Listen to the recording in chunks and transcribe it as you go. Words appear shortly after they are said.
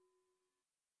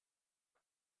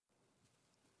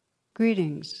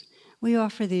Greetings. We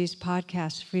offer these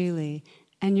podcasts freely,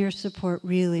 and your support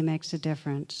really makes a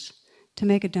difference. To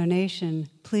make a donation,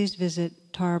 please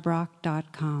visit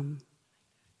tarabrach.com.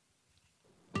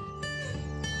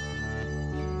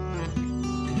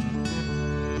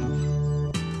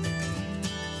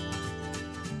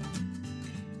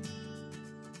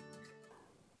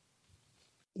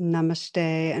 Namaste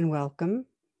and welcome.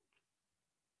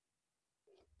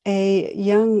 A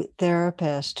young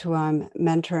therapist who I'm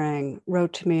mentoring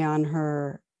wrote to me on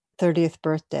her 30th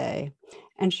birthday,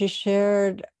 and she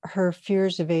shared her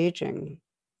fears of aging.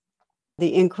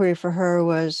 The inquiry for her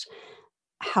was,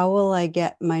 how will I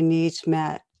get my needs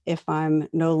met if I'm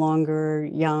no longer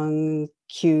young,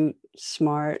 cute,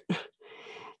 smart?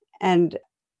 And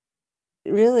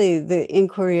really the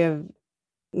inquiry of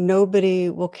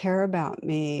nobody will care about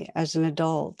me as an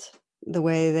adult the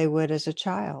way they would as a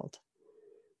child.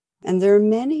 And there are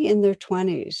many in their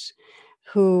 20s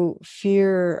who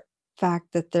fear the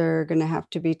fact that they're going to have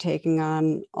to be taking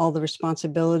on all the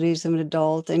responsibilities of an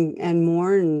adult and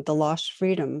mourn the lost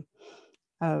freedom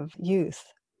of youth.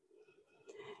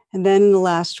 And then in the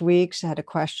last weeks, I had a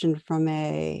question from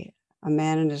a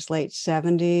man in his late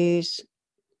 70s,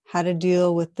 how to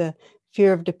deal with the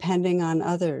fear of depending on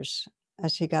others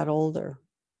as he got older,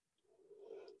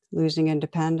 losing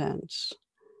independence.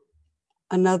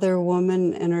 Another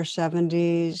woman in her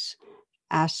 70s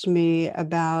asked me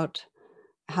about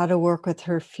how to work with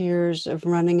her fears of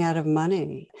running out of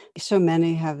money. So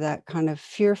many have that kind of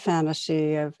fear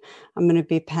fantasy of, I'm going to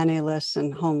be penniless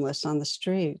and homeless on the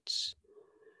streets.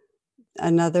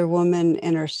 Another woman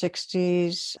in her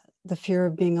 60s, the fear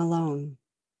of being alone.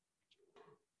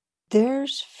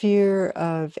 There's fear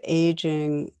of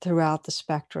aging throughout the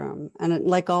spectrum. And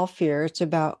like all fear, it's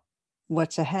about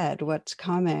what's ahead, what's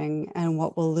coming, and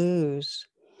what we'll lose.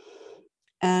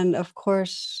 And of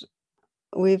course,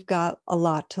 we've got a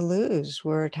lot to lose.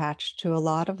 We're attached to a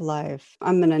lot of life.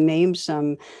 I'm going to name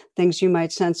some things you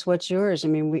might sense. What's yours? I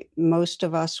mean, most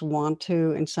of us want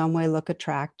to, in some way, look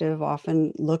attractive,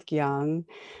 often look young,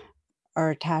 are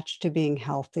attached to being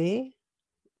healthy,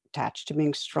 attached to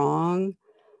being strong,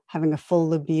 having a full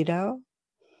libido,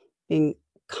 being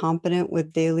competent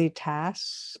with daily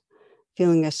tasks,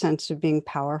 feeling a sense of being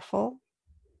powerful,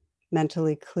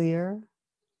 mentally clear,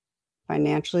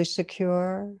 financially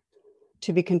secure,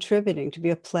 to be contributing, to be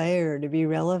a player, to be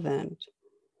relevant,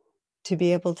 to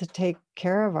be able to take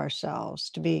care of ourselves,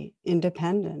 to be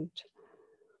independent.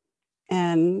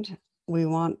 And we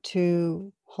want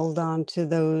to hold on to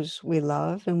those we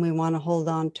love, and we want to hold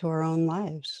on to our own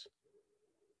lives.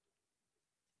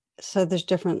 So there's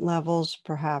different levels,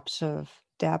 perhaps, of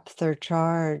depth or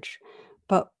charge,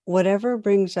 but whatever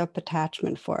brings up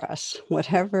attachment for us,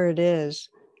 whatever it is,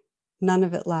 none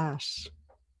of it lasts.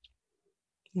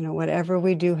 Whatever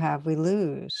we do have, we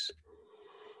lose.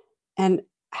 And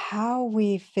how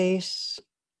we face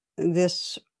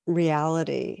this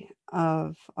reality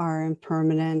of our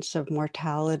impermanence, of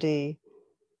mortality,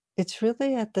 it's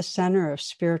really at the center of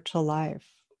spiritual life.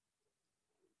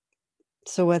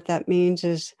 So what that means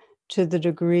is, to the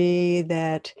degree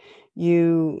that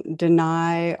you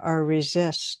deny or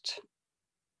resist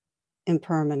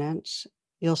impermanence,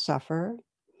 you'll suffer.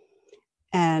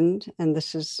 And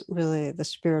this is really the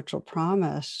spiritual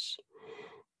promise,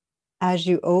 as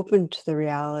you open to the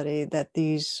reality that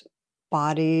these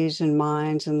bodies and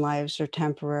minds and lives are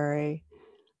temporary,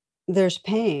 there's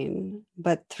pain,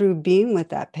 but through being with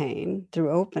that pain,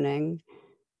 through opening,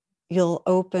 you'll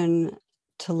open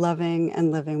to loving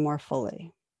and living more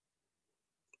fully.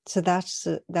 So that's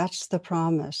the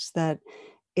promise, that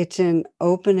it's in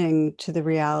opening to the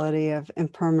reality of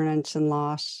impermanence and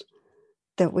loss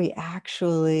that we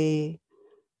actually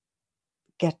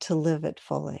get to live it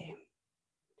fully.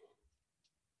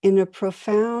 In a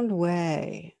profound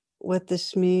way, what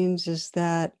this means is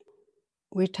that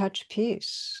we touch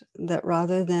peace, that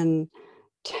rather than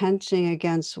tensing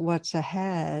against what's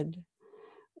ahead,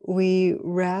 we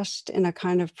rest in a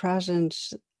kind of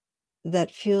presence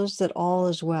that feels that all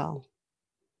is well.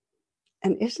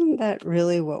 And isn't that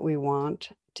really what we want?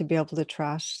 To be able to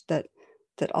trust that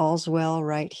all's well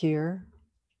right here?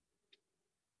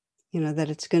 That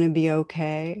it's going to be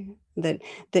okay, that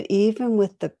even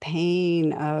with the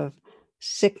pain of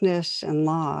sickness and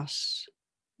loss,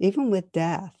 even with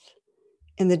death,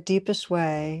 in the deepest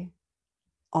way,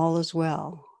 all is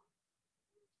well.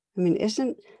 I mean,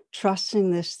 isn't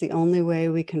trusting this the only way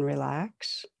we can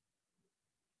relax?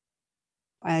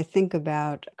 I think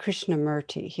about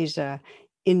Krishnamurti. He's a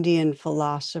Indian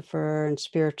philosopher and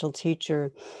spiritual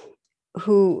teacher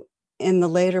who, in the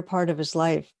later part of his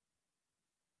life,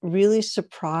 really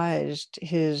surprised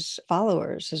his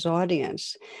followers, his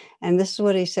audience. And this is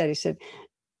what he said. He said,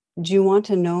 "Do you want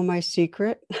to know my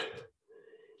secret?"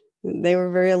 They were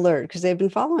very alert because they've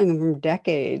been following him for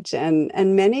decades, and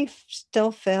many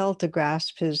still fail to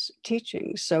grasp his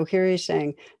teachings. So here he's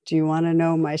saying, "Do you want to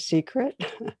know my secret?"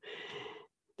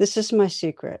 This is my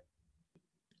secret.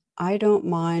 I don't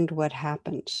mind what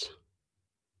happens.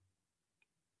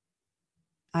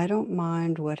 I don't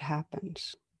mind what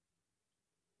happens.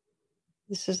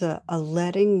 This is a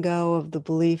letting go of the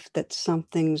belief that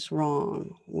something's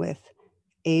wrong with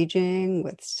aging,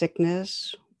 with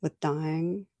sickness, with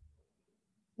dying.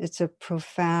 It's a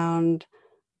profound,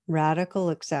 radical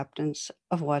acceptance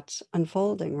of what's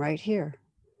unfolding right here.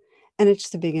 And it's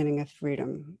the beginning of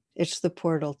freedom. It's the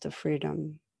portal to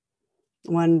freedom.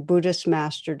 One Buddhist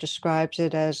master describes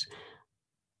it as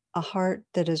a heart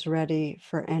that is ready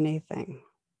for anything.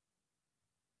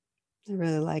 I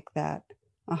really like that.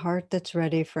 A heart that's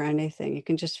ready for anything. You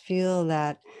can just feel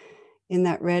that in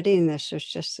that readiness, there's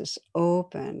just this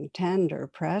open, tender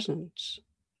presence.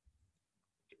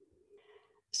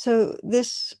 So,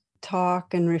 this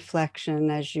talk and reflection,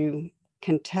 as you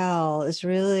can tell, is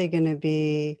really going to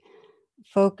be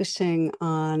focusing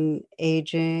on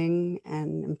aging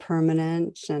and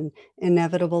impermanence and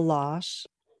inevitable loss,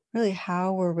 really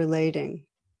how we're relating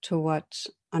to what's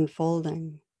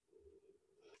unfolding.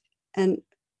 And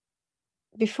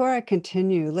before I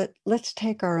continue, let's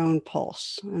take our own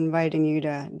pulse, inviting you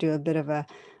to do a bit of a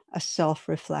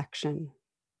self-reflection.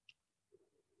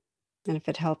 And if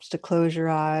it helps to close your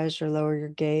eyes or lower your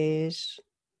gaze,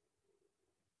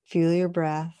 feel your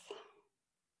breath.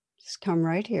 Just come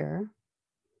right here.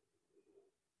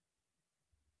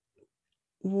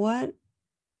 What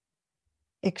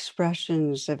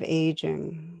expressions of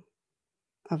aging,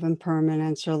 of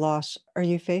impermanence or loss are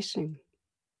you facing?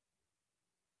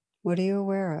 What are you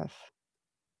aware of?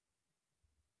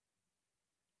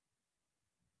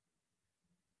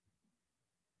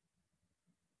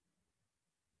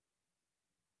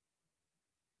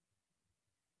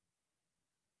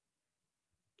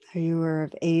 Are you aware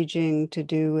of aging to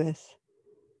do with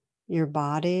your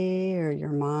body or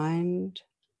your mind?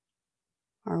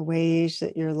 Are ways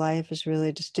that your life is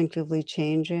really distinctively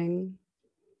changing?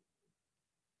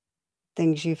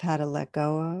 Things you've had to let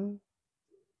go of?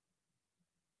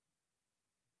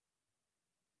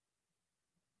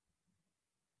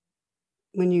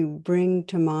 When you bring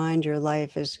to mind your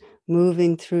life as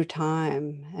moving through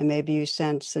time, and maybe you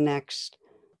sense the next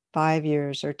 5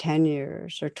 years or 10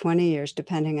 years or 20 years,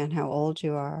 depending on how old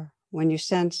you are, when you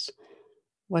sense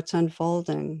what's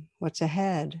unfolding, what's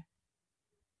ahead,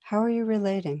 how are you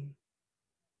relating?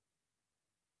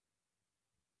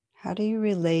 How do you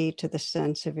relate to the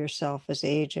sense of yourself as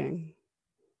aging?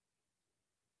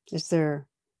 Is there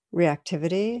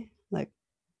reactivity, like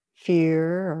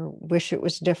fear or wish it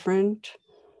was different,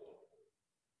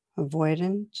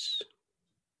 avoidance,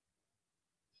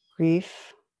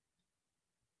 grief?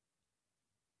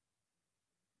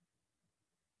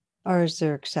 Or is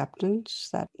there acceptance,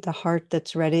 that the heart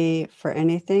that's ready for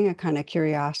anything, a kind of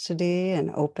curiosity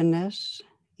and openness,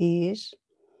 ease?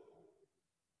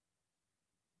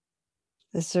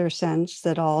 Is there a sense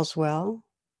that all's well?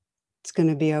 It's going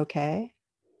to be okay?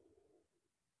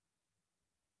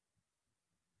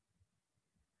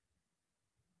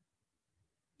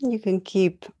 You can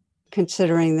keep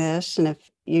considering this. And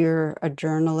if you're a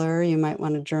journaler, you might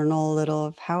want to journal a little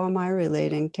of how am I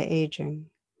relating to aging?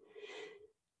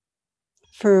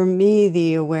 For me,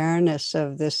 the awareness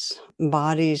of this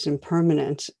body's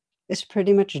impermanence is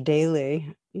pretty much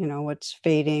daily, what's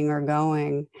fading or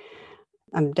going.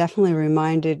 I'm definitely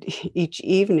reminded each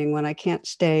evening when I can't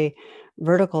stay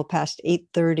vertical past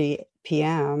 8:30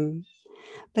 p.m.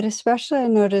 But especially I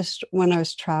noticed when I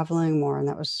was traveling more, and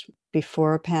that was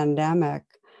before a pandemic,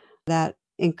 that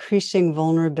increasing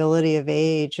vulnerability of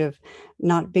age, of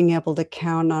not being able to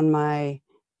count on my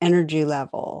energy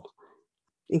level,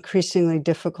 increasingly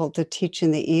difficult to teach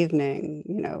in the evening,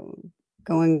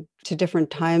 going to different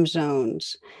time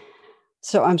zones.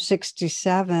 So I'm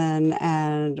 67,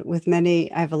 and I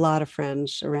have a lot of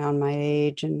friends around my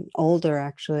age and older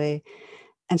actually.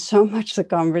 And so much the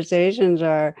conversations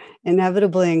are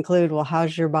inevitably include, well,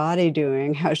 how's your body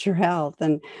doing? How's your health?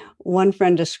 And one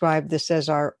friend described this as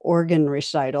our organ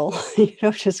recital,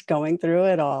 just going through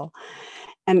it all.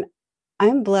 And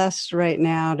I'm blessed right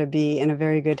now to be in a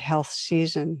very good health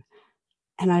season.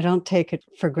 And I don't take it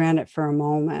for granted for a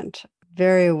moment.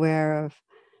 Very aware of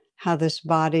how this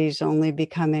body's only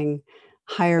becoming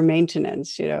higher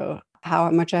maintenance,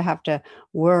 how much I have to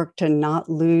work to not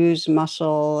lose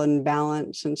muscle and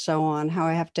balance and so on, how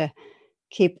I have to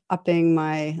keep upping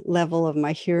my level of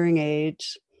my hearing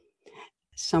aids.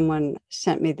 Someone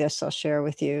sent me this, I'll share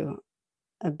with you,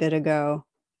 a bit ago.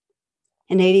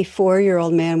 An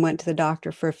 84-year-old man went to the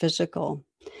doctor for a physical.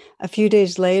 A few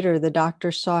days later, the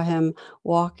doctor saw him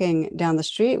walking down the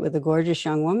street with a gorgeous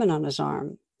young woman on his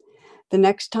arm. The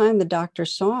next time the doctor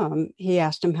saw him, he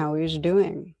asked him how he was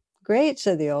doing. "Great,"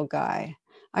 said the old guy.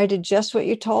 "I did just what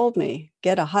you told me.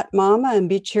 Get a hot mama and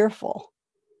be cheerful."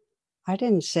 "I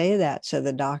didn't say that," said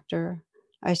the doctor.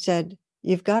 "I said,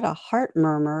 you've got a heart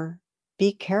murmur.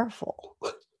 Be careful."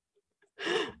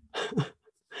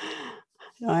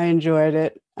 I enjoyed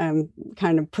it. I'm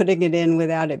kind of putting it in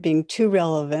without it being too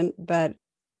relevant, but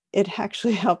it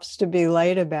actually helps to be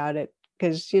light about it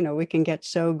because, we can get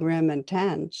so grim and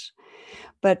tense.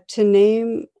 But to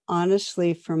name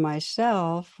honestly for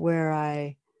myself where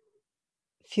I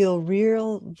feel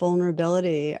real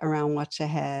vulnerability around what's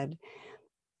ahead,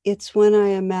 it's when I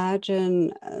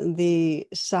imagine the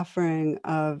suffering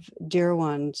of dear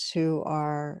ones who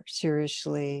are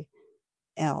seriously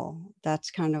ill. That's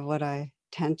kind of what I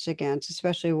tense against,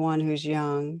 especially one who's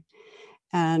young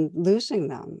and losing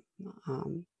them.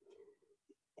 Um,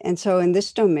 and so in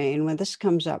this domain, when this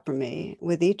comes up for me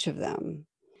with each of them,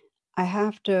 I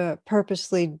have to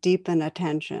purposely deepen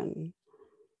attention,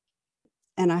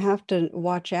 and I have to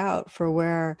watch out for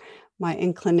where my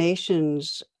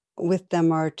inclinations with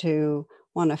them are to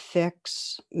want to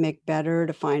fix, make better,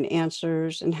 to find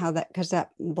answers, and how that, because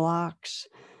that blocks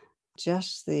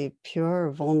just the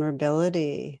pure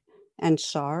vulnerability and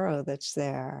sorrow that's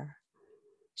there.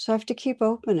 So I have to keep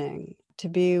opening to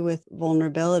be with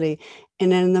vulnerability.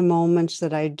 And in the moments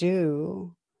that I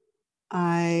do,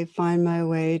 I find my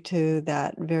way to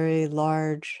that very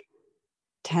large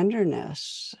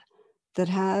tenderness that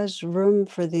has room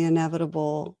for the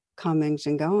inevitable comings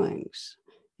and goings.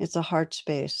 It's a heart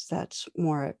space that's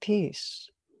more at peace.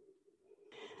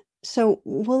 So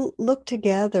we'll look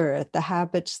together at the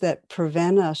habits that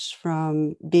prevent us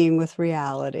from being with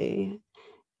reality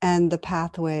and the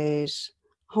pathways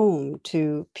home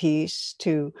to peace,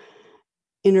 to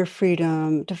inner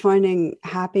freedom, to finding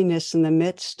happiness in the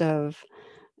midst of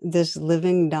this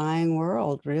living, dying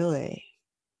world, really.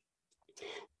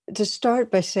 To start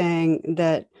by saying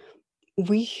that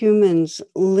we humans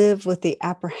live with the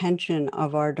apprehension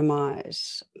of our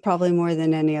demise, probably more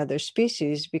than any other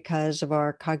species because of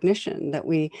our cognition, that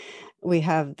we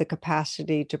have the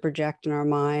capacity to project in our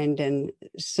mind and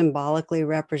symbolically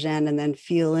represent and then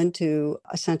feel into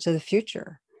a sense of the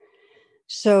future.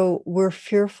 So we're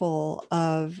fearful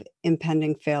of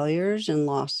impending failures and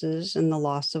losses and the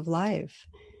loss of life.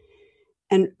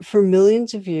 And for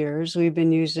millions of years, we've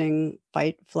been using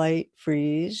fight, flight,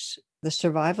 freeze. The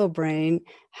survival brain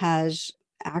has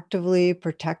actively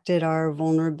protected our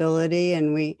vulnerability,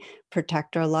 and we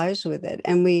protect our lives with it.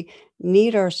 And we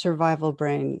need our survival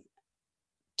brain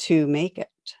to make it.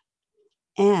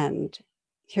 And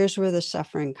here's where the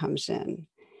suffering comes in.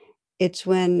 It's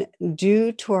when,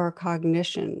 due to our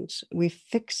cognitions, we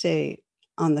fixate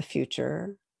on the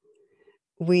future,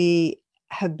 we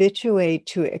habituate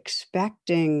to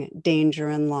expecting danger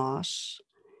and loss,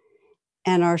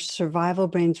 and our survival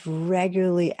brain's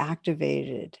regularly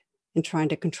activated in trying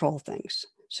to control things.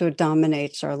 So it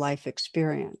dominates our life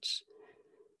experience.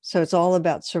 So it's all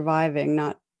about surviving,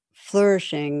 not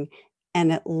flourishing,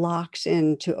 and it locks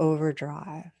into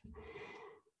overdrive.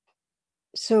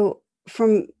 So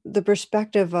from the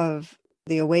perspective of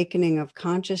the awakening of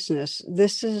consciousness,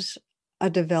 this is a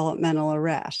developmental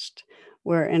arrest,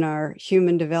 where in our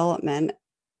human development,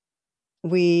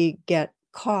 we get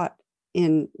caught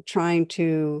in trying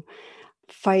to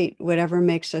fight whatever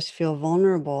makes us feel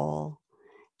vulnerable.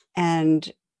 And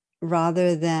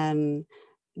rather than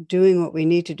doing what we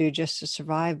need to do just to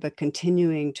survive, but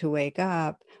continuing to wake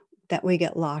up, that we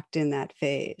get locked in that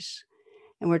phase.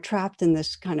 And we're trapped in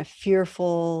this kind of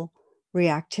fearful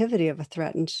reactivity of a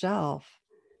threatened self,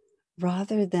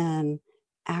 rather than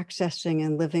accessing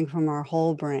and living from our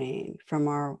whole brain, from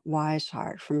our wise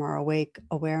heart, from our awake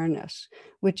awareness,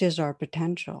 which is our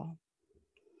potential.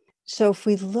 So if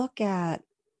we look at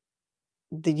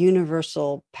the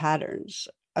universal patterns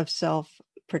of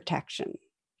self-protection,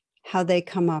 how they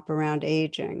come up around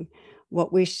aging,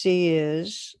 what we see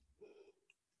is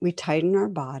we tighten our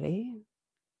body.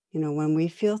 When we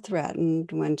feel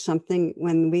threatened,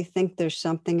 when we think there's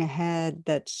something ahead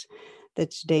that's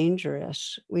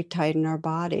dangerous, we tighten our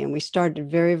body. And we started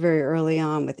very, very early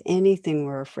on with anything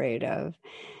we're afraid of.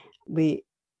 We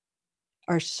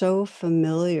are so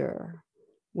familiar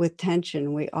with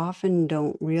tension, we often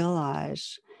don't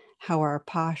realize how our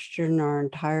posture and our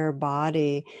entire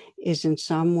body is in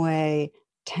some way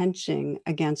tensing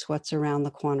against what's around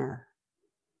the corner,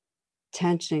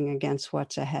 tensing against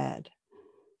what's ahead.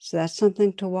 So that's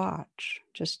something to watch,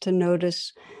 just to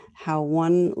notice how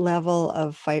one level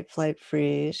of fight, flight,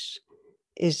 freeze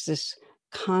is this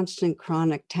constant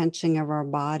chronic tensing of our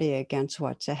body against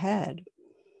what's ahead.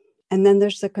 And then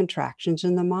there's the contractions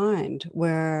in the mind,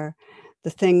 where the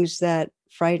things that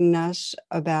frighten us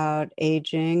about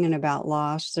aging and about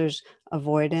loss, there's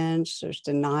avoidance, there's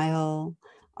denial,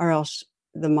 or else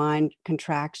the mind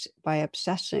contracts by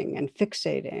obsessing and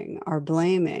fixating or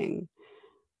blaming.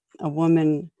 A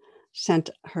woman sent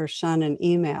her son an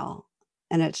email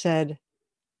and it said,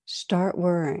 "Start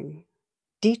worrying,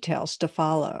 details to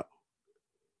follow."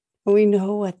 We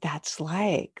know what that's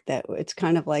like, that it's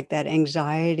kind of like that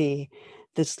anxiety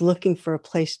that's looking for a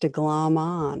place to glom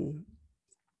on.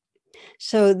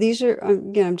 So these are,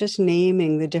 again, I'm just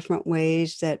naming the different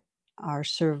ways that our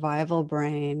survival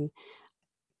brain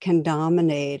can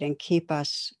dominate and keep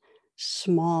us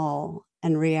small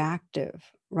and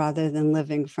reactive rather than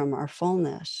living from our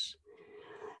fullness.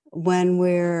 When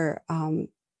we're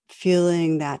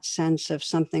feeling that sense of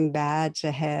something bad's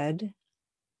ahead,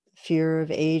 fear of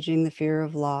aging, the fear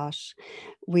of loss,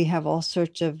 we have all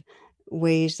sorts of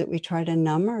ways that we try to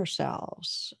numb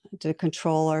ourselves, to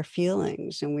control our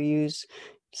feelings. And we use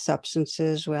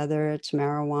substances, whether it's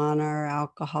marijuana or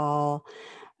alcohol,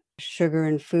 sugar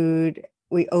and food,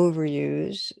 we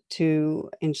overuse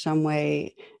to, in some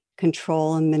way,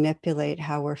 control and manipulate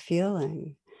how we're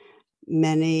feeling.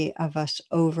 Many of us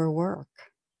overwork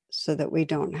so that we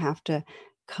don't have to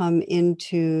come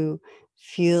into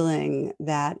feeling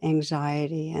that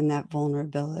anxiety and that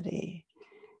vulnerability.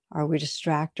 Or we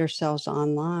distract ourselves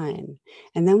online.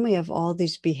 And then we have all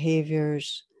these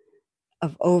behaviors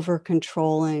of over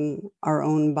controlling our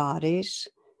own bodies.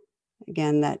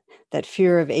 Again, that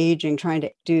fear of aging, trying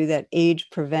to do that age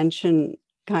prevention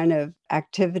kind of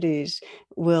activities,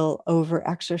 will over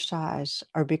exercise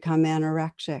or become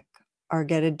anorexic or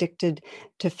get addicted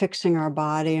to fixing our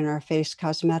body and our face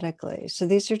cosmetically. So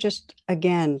these are just,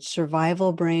 again,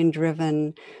 survival brain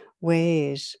driven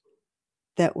ways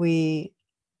that we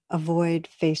avoid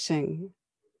facing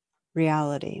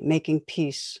reality, making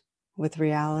peace with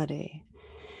reality.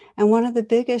 And one of the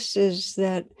biggest is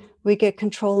that we get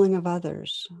controlling of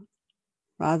others.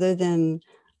 Rather than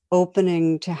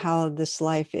opening to how this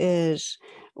life is,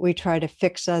 we try to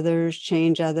fix others,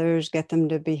 change others, get them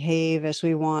to behave as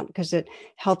we want, because it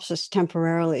helps us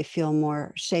temporarily feel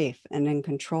more safe and in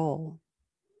control.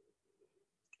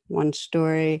 One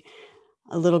story,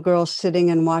 a little girl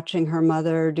sitting and watching her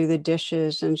mother do the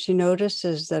dishes, and she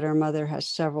notices that her mother has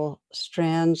several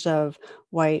strands of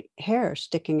white hair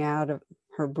sticking out of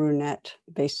her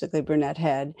basically brunette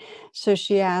head. So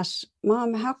she asks,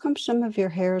 "Mom, how come some of your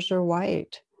hairs are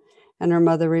white?" And her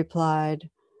mother replied,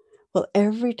 "Well,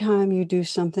 every time you do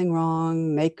something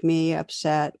wrong, make me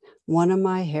upset, one of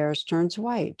my hairs turns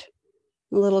white."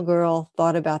 The little girl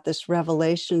thought about this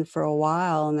revelation for a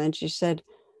while, and then she said,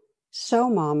 "So,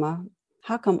 Mama,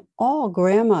 how come all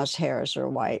grandma's hairs are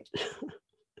white?"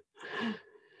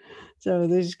 So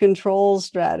these control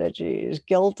strategies,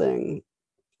 guilting.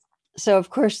 So, of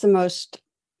course, the most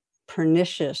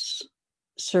pernicious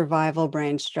survival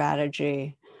brain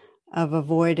strategy of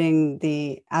avoiding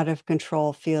the out of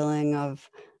control feeling of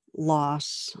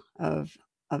loss, of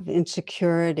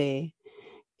insecurity,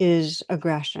 is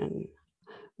aggression,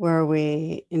 where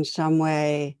we in some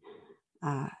way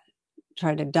uh,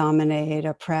 try to dominate,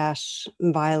 oppress,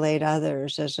 and violate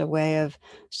others as a way of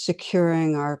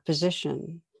securing our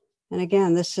position. And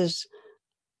again, this is,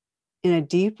 in a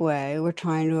deep way, we're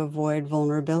trying to avoid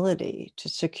vulnerability, to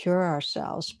secure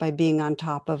ourselves by being on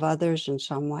top of others in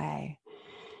some way.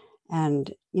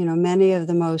 And, many of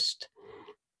the most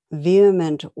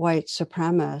vehement white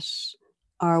supremacists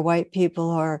are white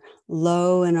people who are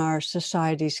low in our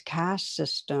society's caste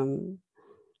system,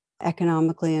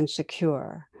 economically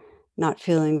insecure, not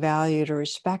feeling valued or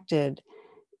respected,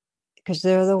 because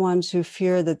they're the ones who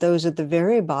fear that those at the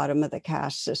very bottom of the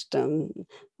caste system,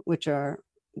 which are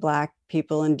Black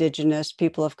people, Indigenous,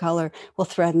 people of color, will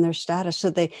threaten their status. So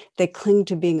they cling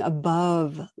to being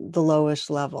above the lowest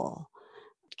level,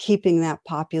 keeping that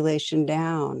population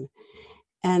down.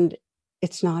 And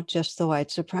it's not just the white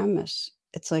supremacists.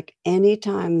 It's like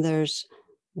anytime there's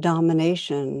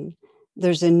domination,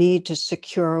 there's a need to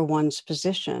secure one's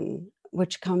position,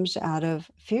 which comes out of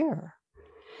fear.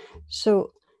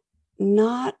 So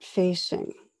not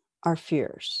facing our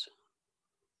fears,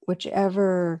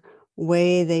 whichever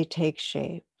way they take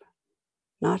shape,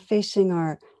 not facing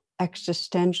our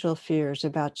existential fears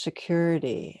about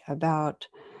security, about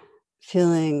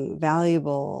feeling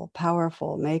valuable,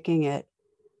 powerful, making it,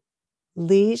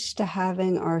 leads to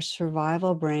having our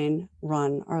survival brain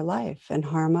run our life and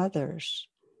harm others.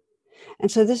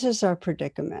 And so this is our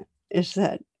predicament, is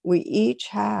that we each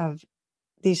have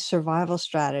these survival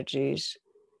strategies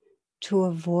to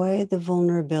avoid the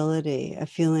vulnerability of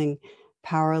feeling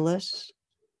powerless,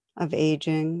 of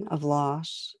aging, of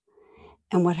loss.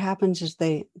 And what happens is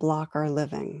they block our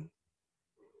living.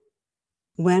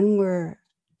 When we're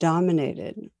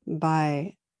dominated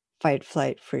by fight,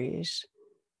 flight, freeze,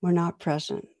 we're not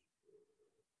present.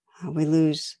 We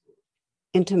lose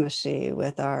intimacy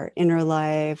with our inner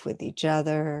life, with each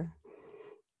other.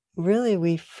 Really,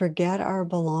 we forget our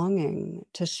belonging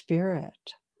to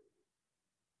spirit.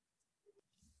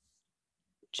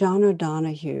 John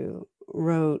O'Donohue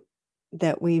wrote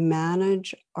that we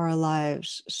manage our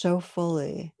lives so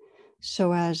fully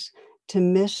so as to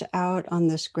miss out on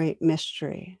this great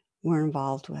mystery we're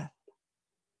involved with.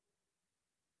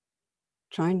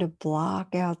 Trying to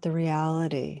block out the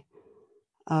reality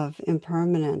of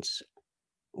impermanence,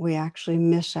 we actually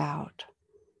miss out.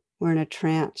 We're in a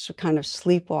trance, we're kind of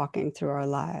sleepwalking through our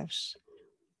lives.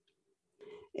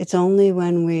 It's only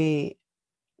when we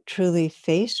truly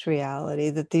face reality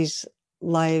that these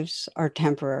lives are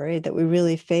temporary, that we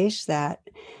really face that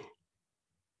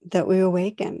we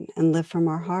awaken and live from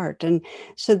our heart. And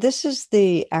so this is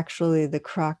actually the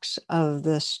crux of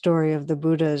the story of the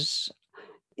Buddha's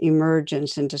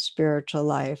emergence into spiritual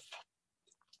life.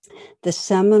 The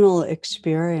seminal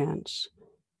experience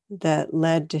that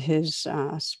led to his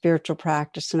spiritual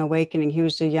practice and awakening. He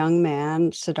was a young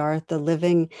man, Siddhartha,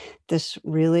 living this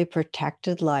really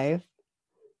protected life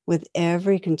with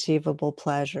every conceivable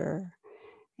pleasure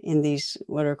in these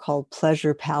what are called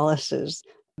pleasure palaces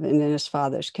in his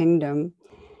father's kingdom.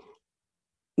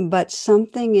 But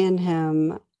something in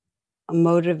him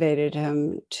motivated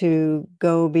him to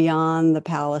go beyond the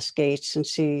palace gates and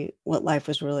see what life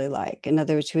was really like. In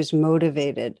other words, he was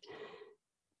motivated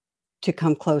to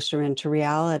come closer into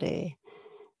reality.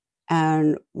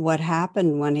 And what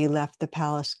happened when he left the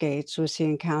palace gates was he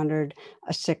encountered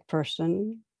a sick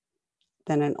person,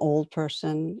 then an old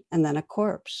person, and then a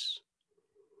corpse.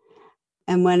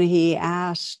 And when he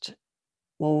asked,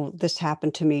 well, this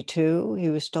happened to me too, he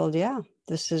was told, yeah,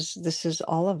 this is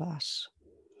all of us.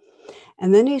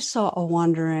 And then he saw a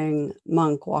wandering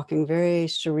monk walking very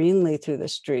serenely through the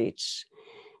streets.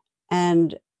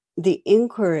 And the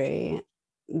inquiry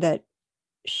that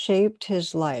shaped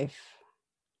his life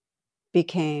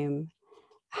became,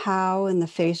 how in the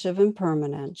face of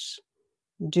impermanence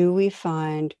do we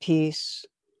find peace,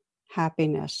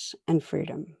 happiness, and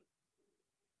freedom?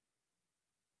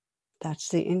 That's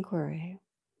the inquiry.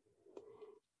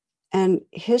 And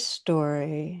his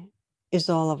story is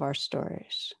all of our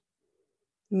stories.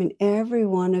 I mean, every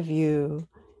one of you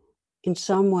in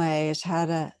some way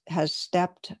has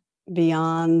stepped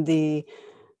beyond the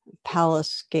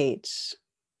palace gates.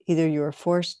 Either you were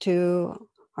forced to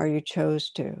or you chose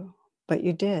to, but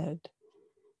you did,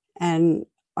 and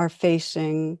are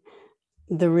facing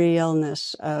the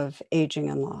realness of aging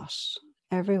and loss.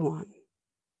 Everyone.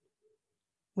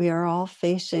 We are all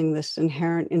facing this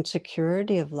inherent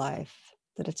insecurity of life,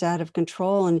 that it's out of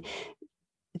control. And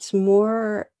it's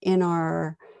more in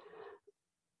our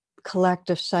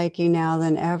collective psyche now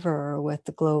than ever with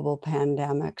the global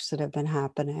pandemics that have been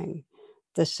happening.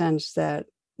 The sense that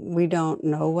we don't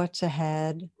know what's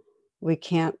ahead. We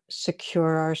can't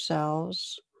secure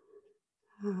ourselves.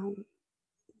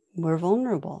 We're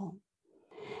vulnerable.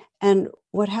 And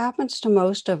what happens to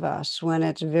most of us when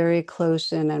it's very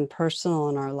close in and personal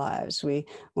in our lives, when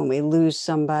we lose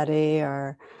somebody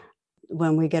or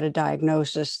when we get a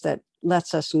diagnosis that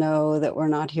lets us know that we're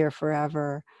not here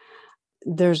forever,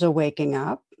 there's a waking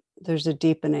up, there's a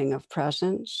deepening of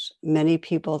presence. Many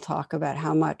people talk about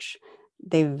how much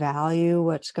they value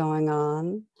what's going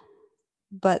on.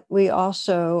 But we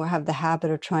also have the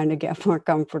habit of trying to get more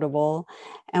comfortable,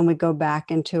 and we go back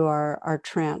into our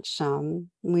trance some.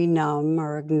 We numb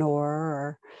or ignore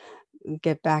or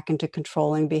get back into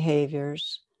controlling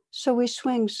behaviors. So we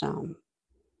swing some.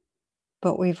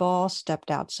 But we've all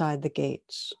stepped outside the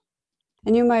gates.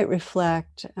 And you might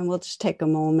reflect, and we'll just take a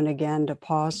moment again to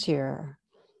pause here.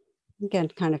 Again,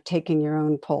 kind of taking your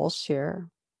own pulse here,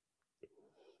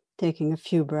 taking a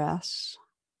few breaths.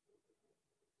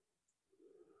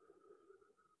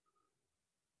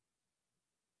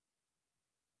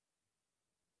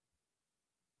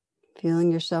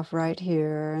 Feeling yourself right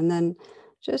here, and then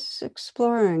just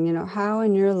exploring, how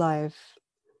in your life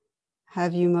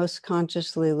have you most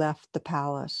consciously left the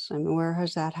palace? I mean, where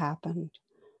has that happened?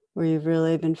 Where you've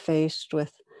really been faced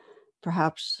with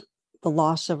perhaps the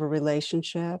loss of a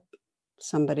relationship,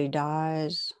 somebody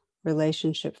dies,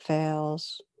 relationship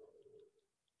fails,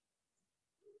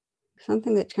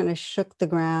 something that kind of shook the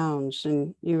grounds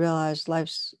and you realize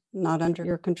life's not under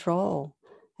your control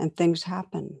and things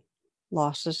happen,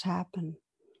 losses happen.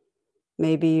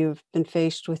 Maybe you've been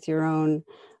faced with your own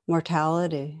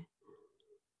mortality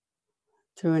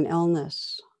through an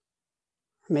illness.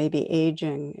 Maybe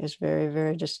aging is very,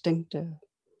 very distinctive.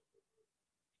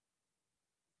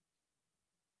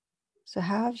 So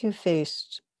how have you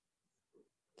faced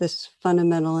this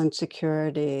fundamental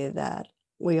insecurity that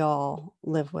we all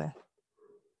live with?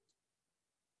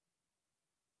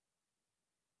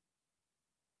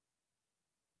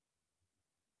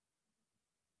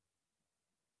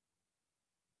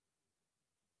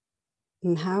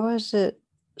 And how has it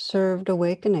served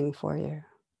awakening for you?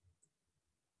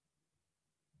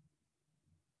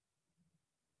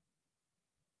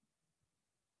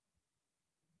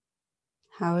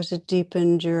 How has it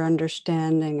deepened your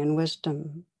understanding and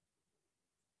wisdom?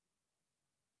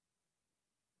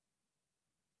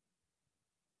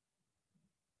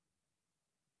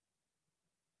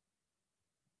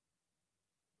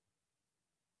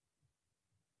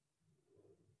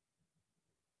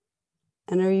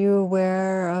 And are you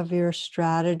aware of your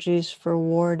strategies for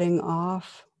warding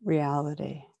off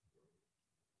reality,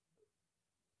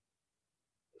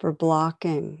 for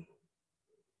blocking,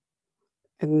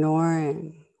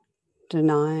 ignoring,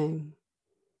 denying,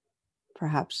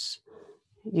 perhaps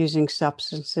using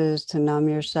substances to numb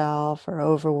yourself or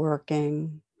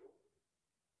overworking,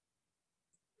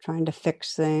 trying to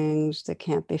fix things that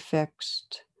can't be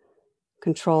fixed,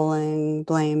 controlling,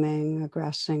 blaming,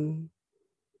 aggressing?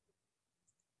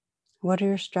 What are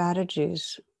your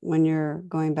strategies when you're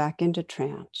going back into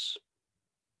trance?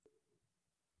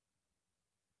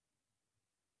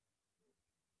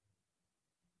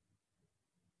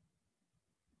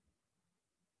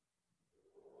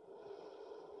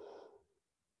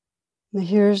 Now,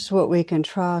 here's what we can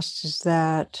trust is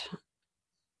that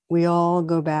we all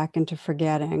go back into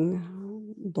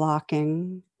forgetting,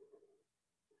 blocking,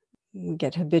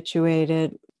 get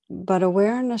habituated, but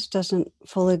awareness doesn't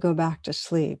fully go back to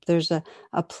sleep. There's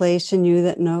a place in you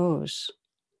that knows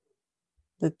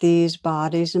that these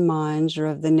bodies and minds are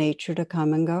of the nature to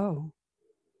come and go.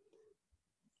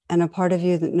 And a part of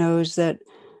you that knows that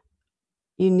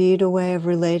you need a way of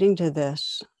relating to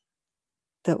this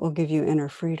that will give you inner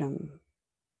freedom.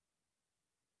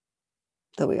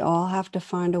 That we all have to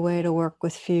find a way to work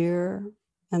with fear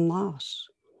and loss.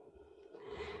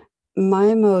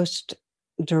 My most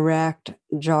direct,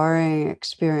 jarring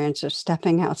experience of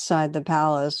stepping outside the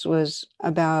palace was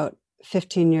about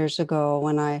 15 years ago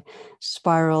when I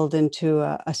spiraled into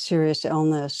a serious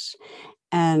illness,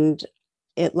 and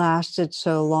it lasted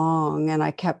so long and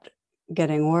I kept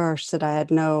getting worse that I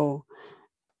had no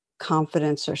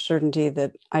confidence or certainty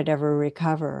that I'd ever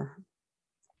recover.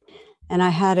 And I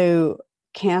had to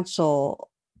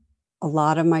cancel a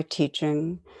lot of my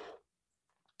teaching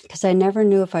because I never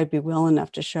knew if I'd be well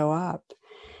enough to show up.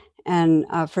 And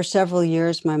for several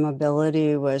years, my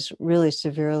mobility was really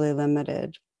severely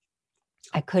limited.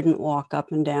 I couldn't walk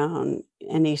up and down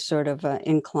any sort of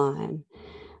incline.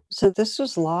 So this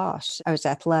was loss. I was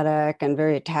athletic and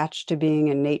very attached to being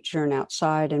in nature and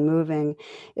outside and moving.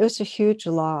 It was a huge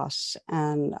loss.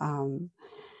 And of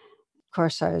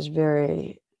course, I was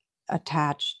very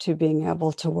attached to being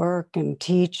able to work and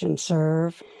teach and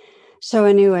serve. So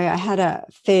anyway, I had to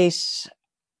face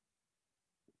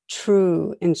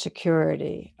true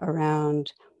insecurity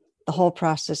around the whole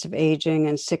process of aging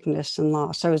and sickness and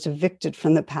loss. I was evicted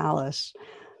from the palace.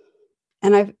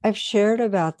 And I've shared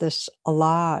about this a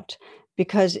lot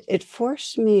because it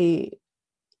forced me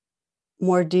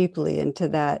more deeply into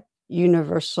that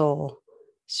universal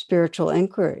spiritual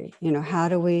inquiry. You know, how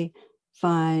do we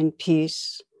find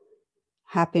peace,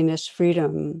 happiness,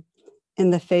 freedom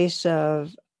in the face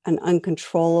of an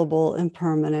uncontrollable,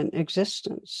 impermanent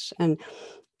existence? And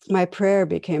my prayer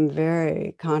became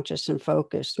very conscious and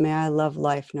focused. May I love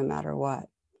life no matter what.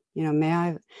 You know, may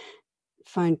I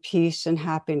find peace and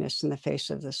happiness in the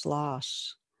face of this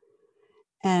loss.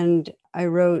 And I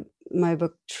wrote my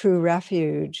book, True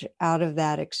Refuge, out of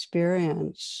that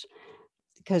experience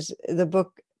because the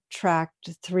book tracked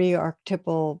 3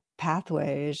 archetypal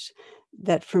pathways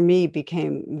that for me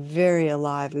became very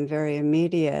alive and very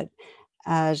immediate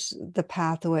as the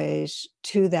pathways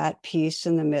to that peace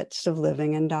in the midst of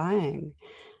living and dying.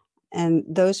 And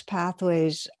those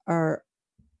pathways are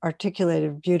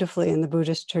articulated beautifully in the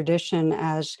Buddhist tradition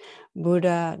as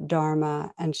Buddha,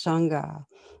 Dharma, and Sangha.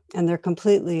 And they're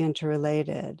completely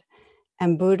interrelated.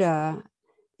 And Buddha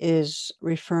is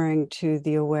referring to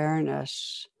the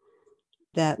awareness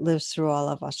that lives through all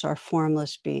of us, our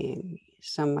formless being.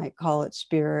 Some might call it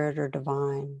spirit or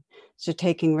divine. So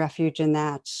taking refuge in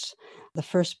that's the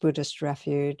first Buddhist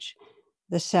refuge.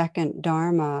 The second,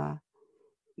 Dharma,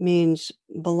 means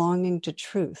belonging to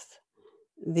truth,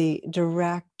 the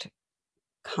direct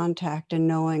contact and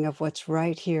knowing of what's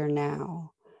right here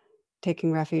now,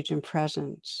 taking refuge in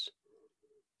presence.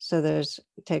 So there's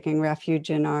taking refuge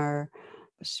in our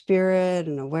spirit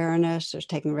and awareness. There's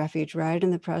taking refuge right in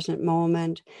the present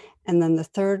moment. And then the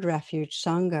third refuge,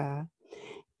 Sangha,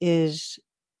 is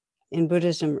in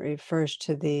Buddhism refers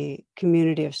to the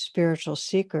community of spiritual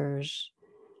seekers.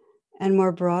 And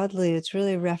more broadly, it's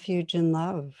really refuge in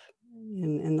love,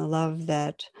 in the love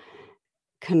that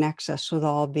connects us with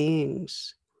all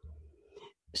beings.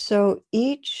 So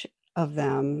each of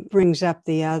them brings up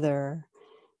the other,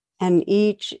 and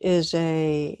each is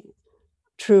a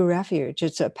true refuge.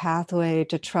 It's a pathway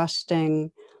to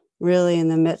trusting, really, in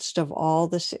the midst of all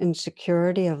this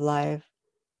insecurity of life,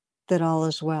 that all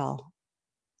is well.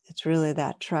 It's really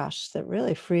that trust that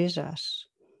really frees us.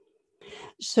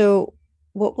 So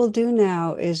what we'll do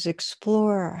now is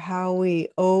explore how we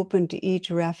open to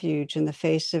each refuge in the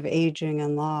face of aging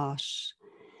and loss.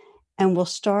 And we'll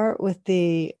start with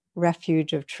the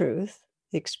refuge of truth,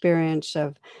 the experience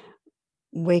of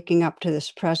waking up to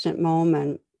this present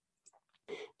moment,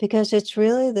 because it's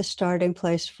really the starting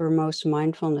place for most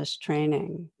mindfulness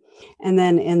training. And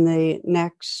then in the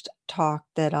next talk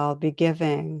that I'll be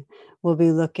giving, we'll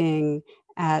be looking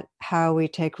at how we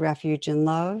take refuge in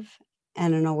love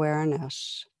and in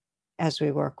awareness as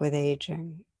we work with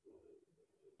aging.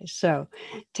 So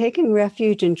taking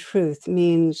refuge in truth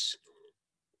means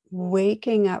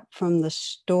waking up from the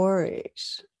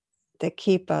stories that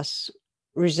keep us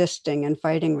resisting and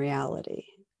fighting reality,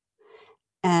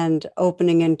 and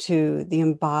opening into the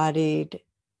embodied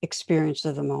experience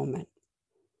of the moment.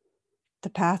 The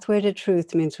pathway to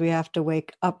truth means we have to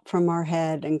wake up from our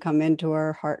head and come into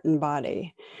our heart and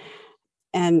body.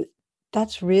 And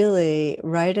that's really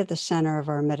right at the center of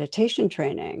our meditation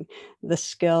training, the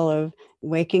skill of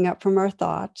waking up from our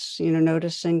thoughts,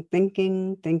 noticing,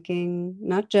 thinking,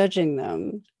 not judging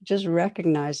them, just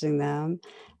recognizing them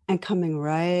and coming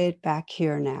right back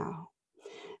here now.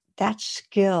 That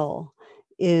skill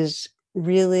is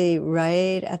really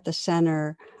right at the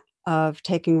center of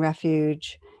taking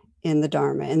refuge in the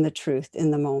Dharma, in the truth,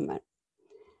 in the moment.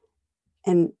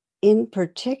 And in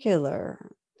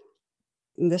particular,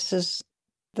 this is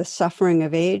the suffering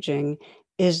of aging,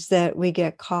 is that we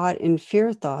get caught in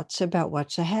fear thoughts about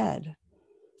what's ahead.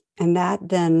 And that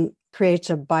then creates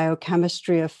a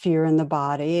biochemistry of fear in the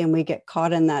body, and we get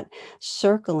caught in that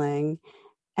circling,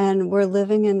 and we're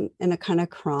living in a kind of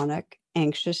chronic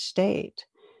anxious state.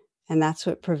 And that's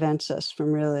what prevents us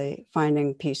from really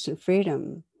finding peace and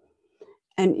freedom.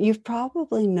 And you've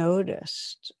probably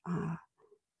noticed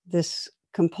this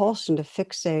compulsion to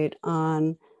fixate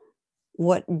on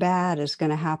what bad is going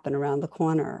to happen around the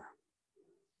corner.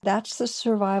 That's the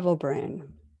survival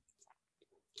brain.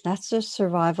 That's the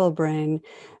survival brain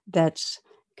that's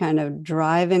kind of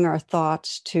driving our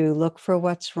thoughts to look for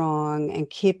what's wrong and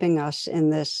keeping us in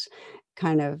this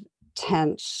kind of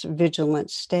tense,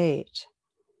 vigilant state.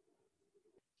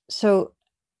 So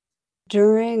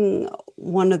during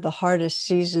one of the hardest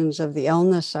seasons of the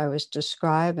illness I was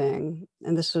describing,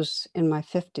 and this was in my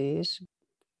 50s,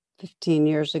 15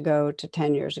 years ago to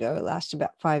 10 years ago, it lasted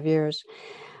about 5 years,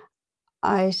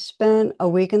 I spent a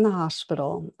week in the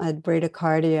hospital. I had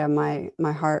bradycardia.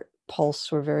 My heart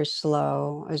pulse were very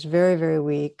slow. I was very, very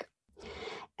weak.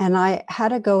 And I had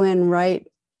to go in right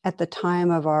at the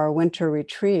time of our winter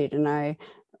retreat. And I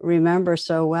remember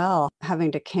so well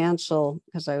having to cancel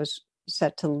because I was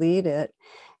set to lead it,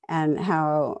 and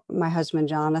how my husband,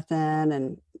 Jonathan,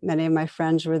 and many of my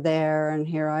friends were there. And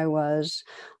here I was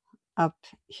up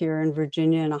here in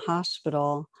Virginia in a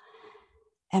hospital.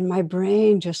 And my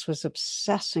brain just was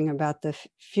obsessing about the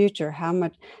future, how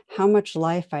much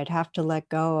life I'd have to let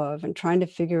go of, and trying to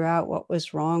figure out what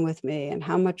was wrong with me and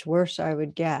how much worse I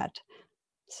would get.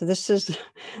 So this is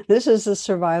the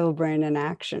survival brain in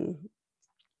action.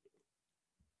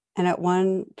 And at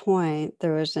one point,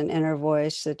 there was an inner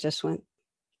voice that just went,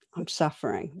 I'm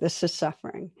suffering. This is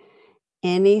suffering.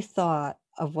 Any thought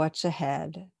of what's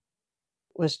ahead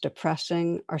was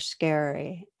depressing or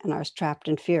scary, and I was trapped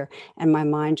in fear, and my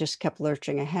mind just kept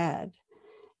lurching ahead.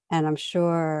 And I'm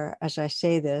sure as I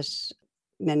say this,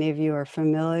 many of you are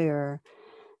familiar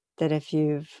that if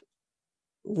you've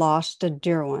lost a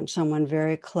dear one, someone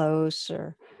very close,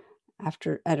 or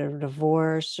at a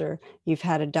divorce, or you've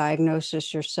had a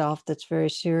diagnosis yourself that's very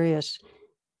serious,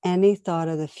 any thought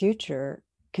of the future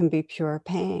can be pure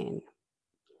pain.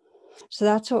 So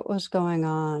that's what was going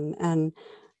on. And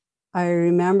I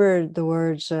remembered the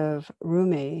words of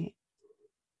Rumi,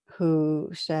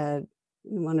 who said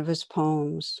in one of his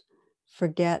poems,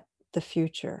 "Forget the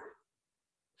future.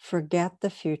 Forget the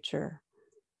future.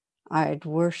 I'd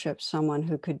worship someone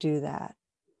who could do that."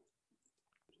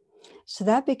 So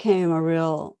that became a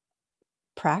real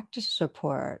practice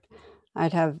support.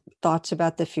 I'd have thoughts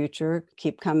about the future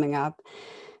keep coming up,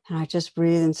 and I just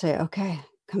breathe and say, okay,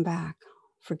 come back,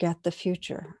 forget the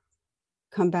future,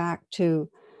 come back to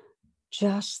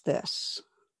just this,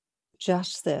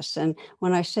 just this. And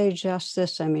when I say just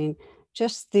this, I mean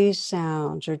just these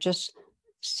sounds, or just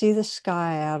see the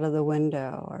sky out of the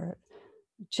window, or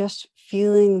just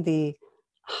feeling the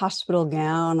hospital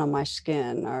gown on my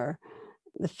skin, or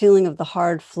the feeling of the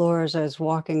hard floor as I was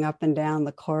walking up and down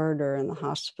the corridor in the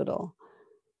hospital.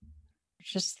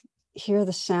 Just hear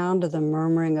the sound of the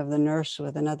murmuring of the nurse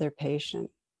with another patient.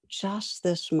 Just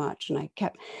this much. And I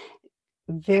kept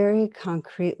very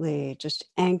concretely just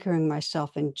anchoring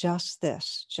myself in just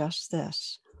this, just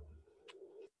this.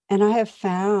 And I have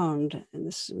found, and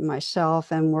this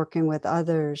myself and working with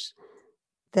others,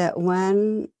 that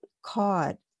when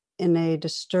caught in a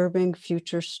disturbing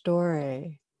future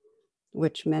story,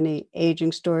 which many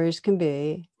aging stories can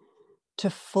be, to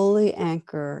fully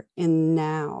anchor in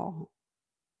now.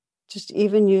 Just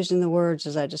even using the words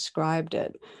as I described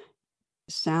it,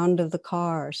 sound of the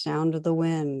car, sound of the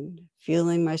wind,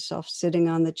 feeling myself sitting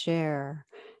on the chair,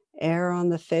 air on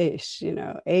the face,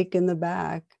 ache in the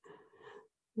back,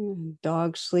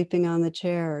 dog sleeping on the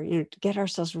chair, to get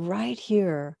ourselves right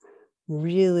here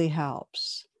really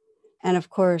helps. And of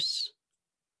course,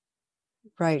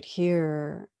 right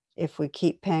here, if we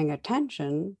keep paying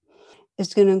attention,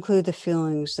 is going to include the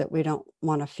feelings that we don't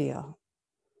want to feel.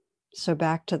 So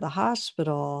back to the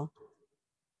hospital,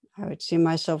 I would see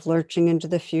myself lurching into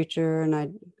the future, and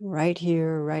I'd right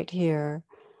here.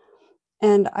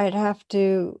 And I'd have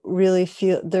to really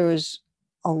feel there was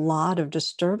a lot of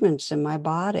disturbance in my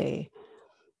body.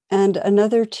 And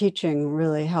another teaching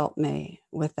really helped me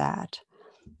with that,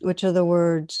 which are the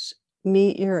words,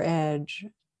 meet your edge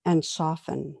and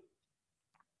soften.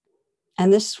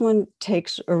 And this one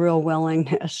takes a real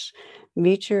willingness.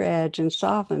 Meet your edge and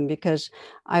soften, because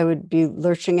I would be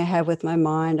lurching ahead with my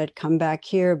mind. I'd come back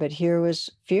here, but here was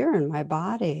fear in my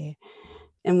body.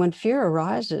 And when fear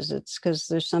arises, it's because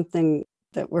there's something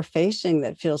that we're facing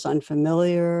that feels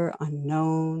unfamiliar,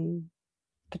 unknown,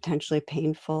 potentially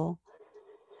painful.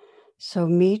 So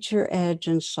meet your edge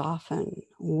and soften,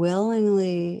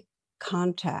 willingly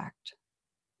contact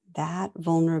that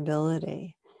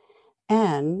vulnerability.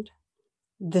 And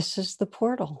this is the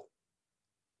portal.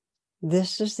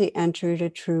 This is the entry to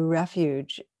true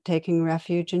refuge, taking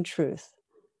refuge in truth,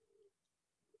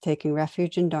 taking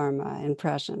refuge in Dharma, in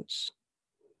presence,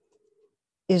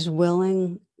 is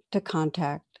willing to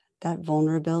contact that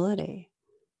vulnerability,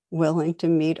 willing to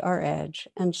meet our edge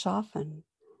and soften,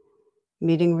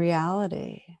 meeting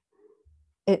reality.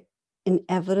 It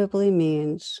inevitably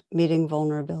means meeting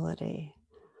vulnerability.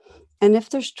 And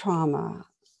if there's trauma,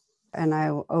 and I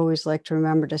always like to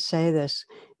remember to say this,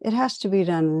 it has to be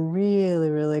done really,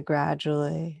 really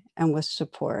gradually and with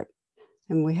support.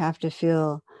 And we have to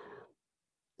feel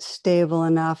stable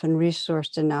enough and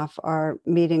resourced enough. Our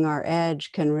meeting our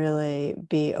edge can really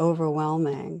be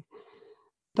overwhelming.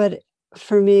 But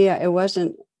for me, it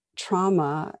wasn't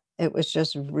trauma. It was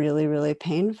just really, really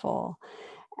painful.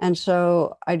 And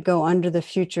so I'd go under the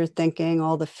future thinking,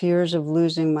 all the fears of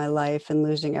losing my life and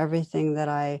losing everything that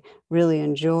I really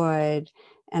enjoyed.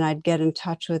 And I'd get in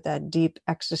touch with that deep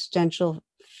existential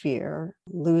fear,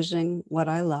 losing what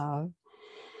I love,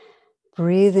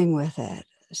 breathing with it,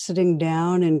 sitting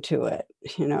down into it,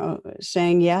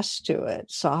 saying yes to it,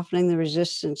 softening the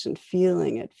resistance and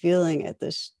feeling it,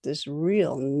 this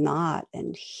real knot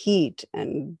and heat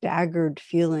and daggered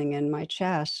feeling in my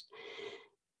chest.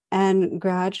 And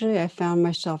gradually I found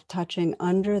myself touching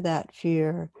under that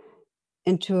fear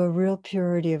into a real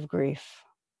purity of grief.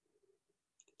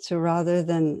 So rather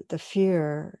than the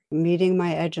fear, meeting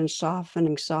my edge and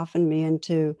softened me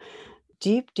into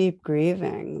deep, deep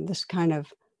grieving, this kind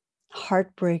of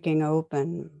heartbreaking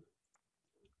open.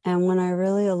 And when I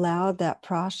really allowed that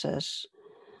process,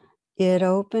 it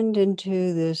opened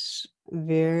into this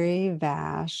very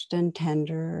vast and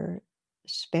tender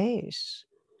space.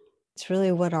 It's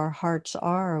really what our hearts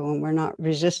are when we're not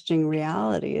resisting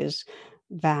reality, is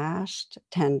vast,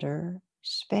 tender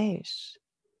space.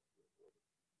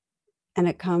 And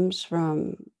it comes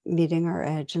from meeting our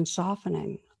edge and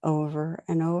softening over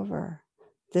and over.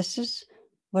 This is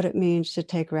what it means to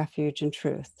take refuge in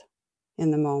truth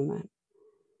in the moment.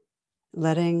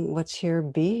 letting what's here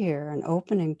be here and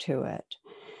opening to it.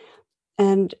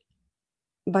 And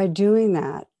by doing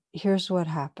that, here's what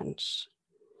happens.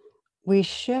 We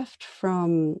shift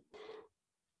from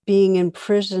being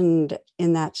imprisoned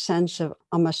in that sense of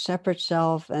I'm a separate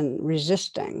self and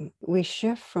resisting. We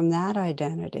shift from that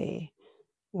identity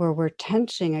where we're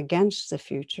tensing against the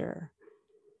future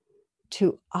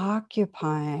to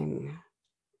occupying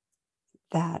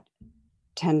that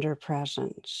tender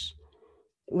presence,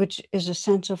 which is a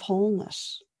sense of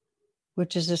wholeness,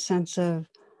 which is a sense of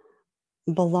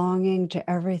belonging to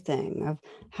everything, of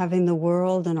having the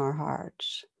world in our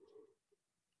hearts.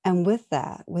 And with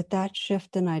that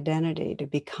shift in identity to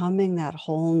becoming that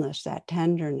wholeness, that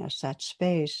tenderness, that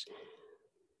space,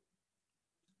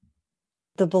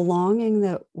 the belonging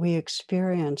that we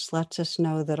experience lets us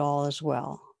know that all is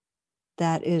well.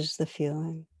 That is the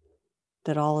feeling,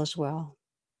 that all is well.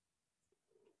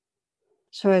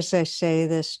 So as I say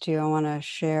this to you, I want to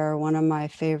share one of my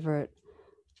favorite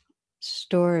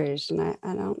stories. And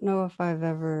I don't know if I've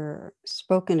ever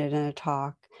spoken it in a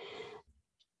talk.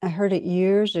 I heard it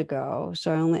years ago,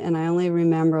 so I only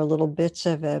remember little bits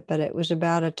of it, but it was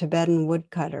about a Tibetan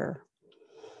woodcutter.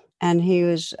 And he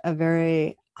was a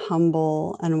very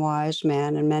humble and wise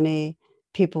man, and many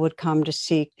people would come to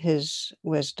seek his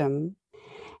wisdom.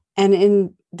 And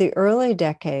in the early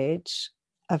decades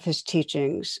of his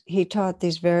teachings, he taught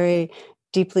these very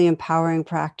deeply empowering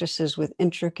practices with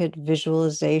intricate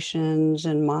visualizations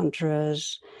and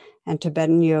mantras and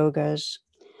Tibetan yogas.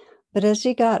 But as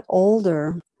he got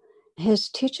older, his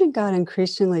teaching got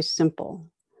increasingly simple.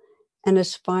 And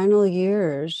his final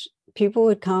years, people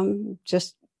would come,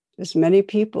 just as many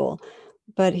people,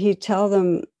 but he'd tell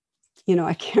them,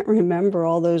 I can't remember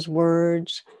all those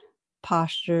words,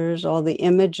 postures, all the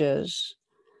images,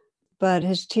 but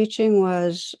his teaching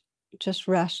was just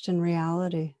rest in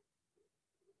reality.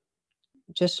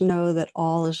 Just know that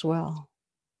all is well.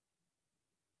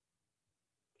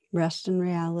 Rest in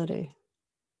reality.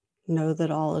 Know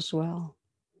that all is well.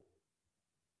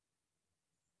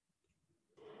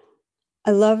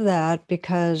 I love that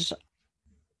because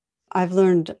I've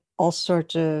learned all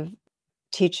sorts of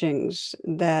teachings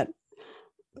that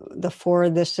the 4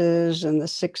 thises and the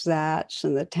 6 that's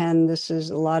and the 10 this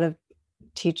is, a lot of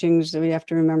teachings that we have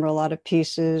to remember, a lot of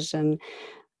pieces and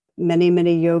many,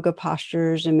 many yoga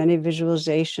postures and many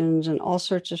visualizations and all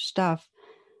sorts of stuff.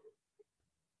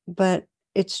 But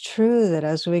it's true that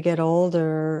as we get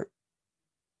older,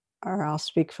 or I'll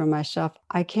speak for myself,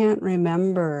 I can't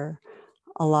remember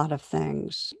a lot of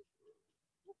things.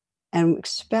 And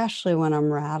especially when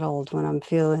I'm rattled, when I'm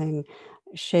feeling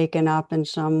shaken up in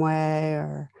some way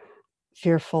or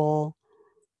fearful,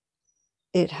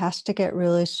 it has to get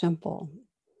really simple.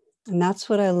 And that's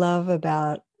what I love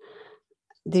about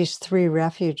these 3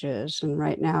 refuges. And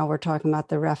right now we're talking about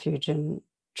the refuge in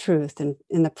truth and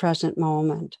in the present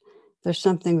moment. There's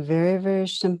something very, very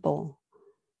simple.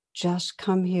 Just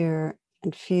come here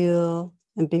and feel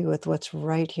and be with what's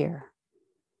right here.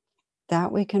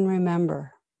 That we can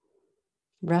remember.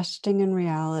 Resting in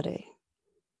reality.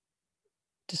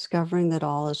 Discovering that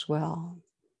all is well.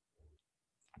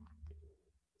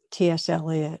 T.S.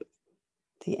 Eliot,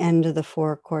 the end of the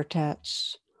 4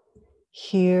 quartets.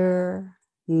 Here,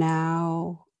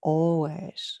 now,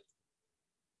 always.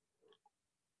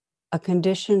 A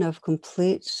condition of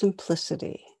complete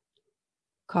simplicity,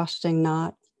 costing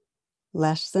not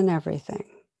less than everything.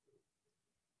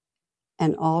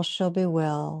 And all shall be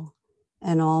well,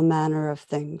 and all manner of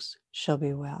things shall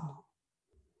be well.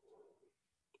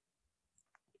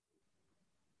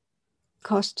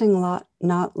 Costing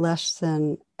not less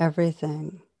than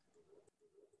everything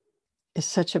is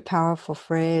such a powerful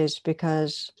phrase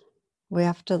because we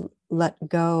have to let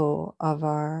go of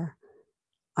our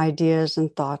ideas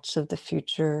and thoughts of the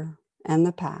future and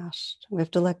the past. We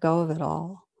have to let go of it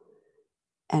all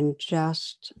and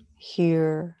just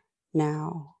here,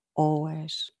 now,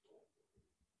 always.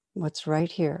 What's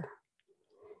right here.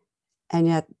 And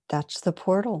yet that's the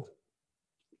portal.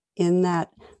 In that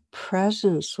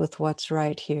presence with what's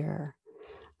right here,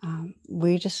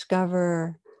 we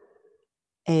discover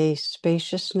a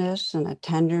spaciousness and a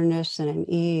tenderness and an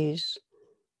ease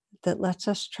that lets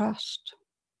us trust.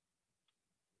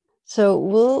 So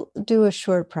we'll do a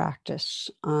short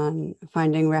practice on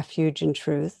finding refuge in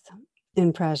truth,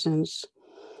 in presence,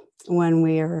 when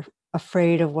we are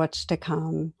afraid of what's to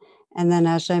come. And then,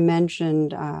 as I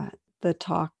mentioned, the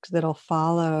talk that'll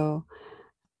follow,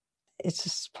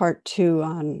 it's part 2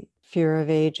 on fear of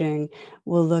aging.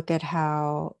 We'll look at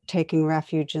how taking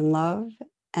refuge in love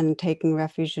and taking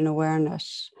refuge in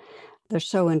awareness, they're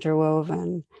so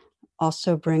interwoven,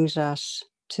 also brings us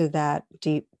to that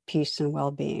deep peace and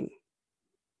well-being.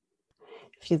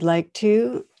 If you'd like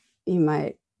to, you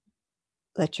might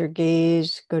let your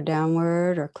gaze go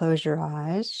downward or close your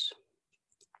eyes.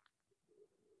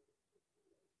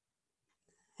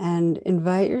 And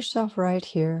invite yourself right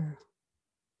here.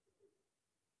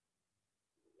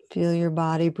 Feel your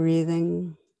body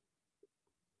breathing.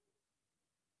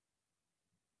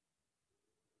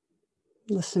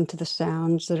 Listen to the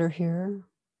sounds that are here.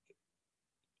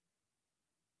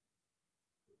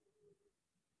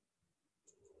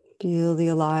 Feel the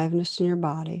aliveness in your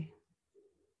body.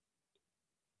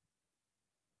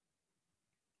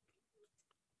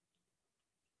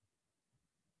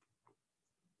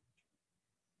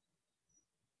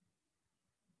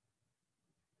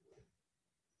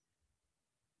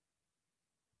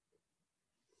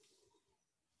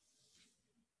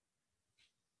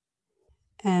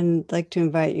 And I'd like to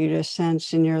invite you to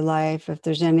sense in your life if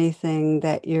there's anything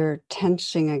that you're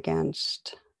tensing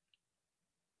against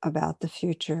about the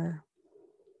future.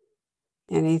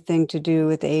 Anything to do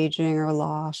with aging or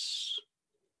loss.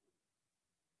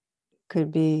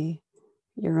 Could be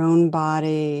your own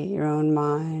body, your own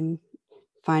mind,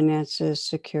 finances,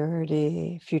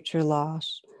 security, future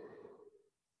loss.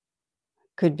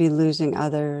 Could be losing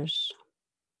others.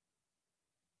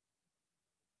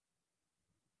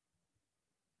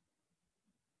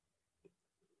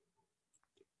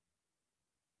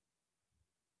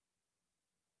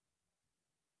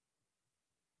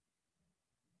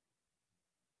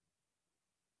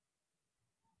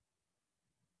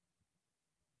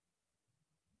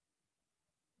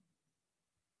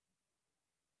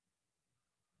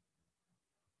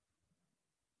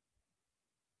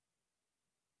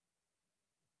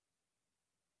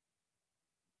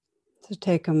 So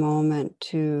take a moment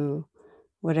to,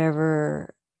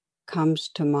 whatever comes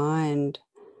to mind,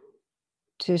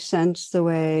 to sense the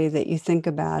way that you think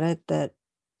about it that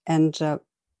ends up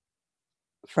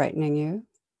frightening you.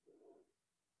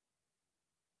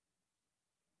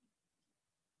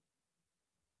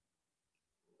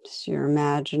 Just you're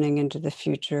imagining into the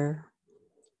future.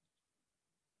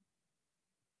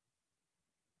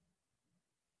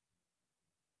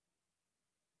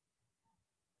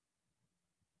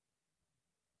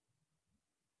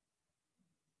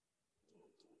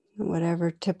 In whatever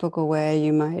typical way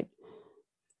you might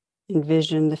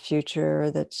envision the future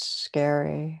that's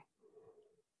scary.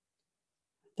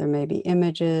 There may be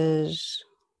images,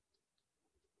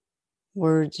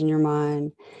 words in your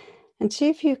mind, and see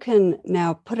if you can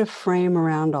now put a frame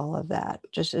around all of that,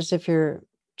 just as if you're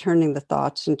turning the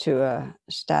thoughts into a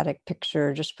static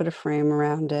picture. Just put a frame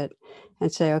around it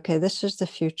and say, okay, this is the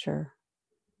future.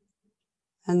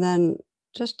 And then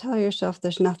just tell yourself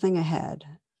there's nothing ahead.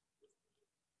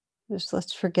 Just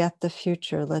let's forget the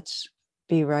future. Let's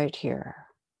be right here.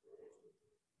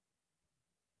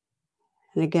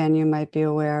 And again, you might be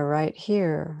aware right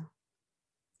here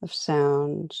of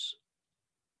sounds,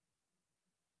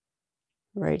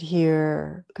 right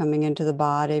here coming into the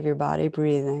body, of your body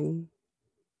breathing.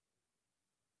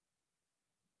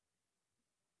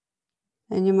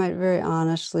 And you might very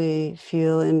honestly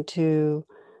feel into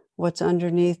what's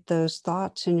underneath those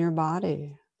thoughts in your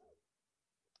body.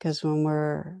 Because when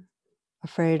we're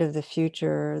afraid of the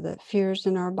future, that fear's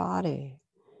in our body.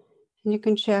 And you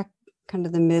can check kind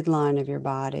of the midline of your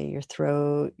body, your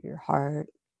throat, your heart,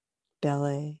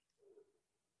 belly.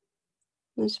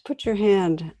 And just put your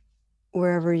hand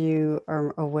wherever you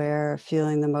are aware of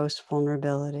feeling the most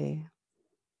vulnerability.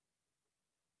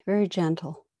 Very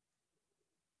gentle.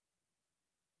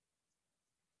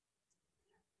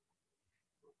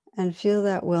 And feel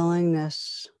that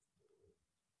willingness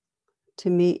to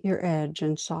meet your edge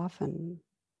and soften.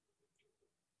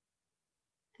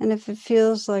 And if it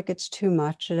feels like it's too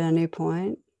much at any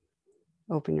point,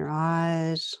 open your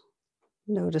eyes,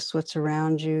 notice what's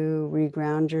around you,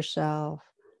 reground yourself,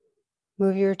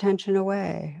 move your attention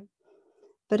away.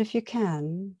 But if you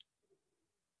can,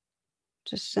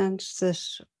 just sense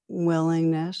this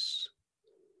willingness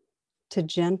to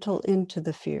gentle into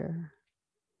the fear,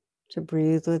 to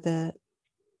breathe with it,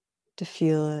 to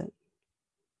feel it,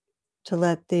 to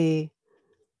let the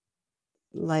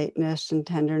lightness and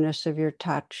tenderness of your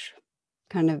touch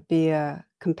kind of be a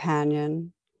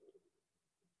companion.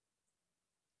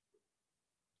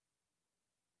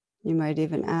 You might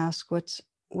even ask, what's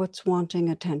wanting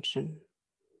attention?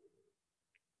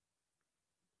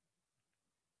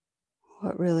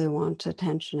 What really wants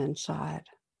attention inside?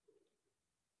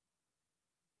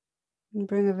 And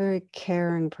bring a very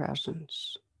caring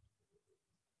presence.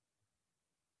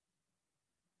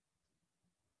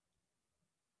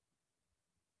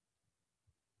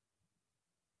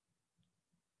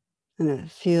 and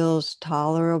it feels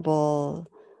tolerable,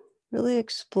 really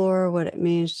explore what it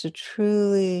means to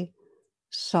truly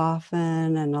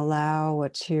soften and allow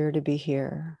what's here to be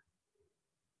here.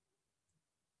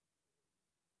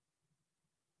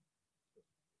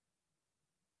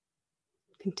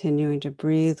 Continuing to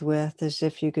breathe with as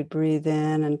if you could breathe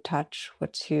in and touch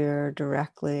what's here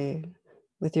directly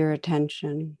with your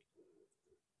attention.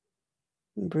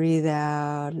 Breathe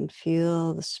out and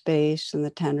feel the space and the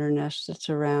tenderness that's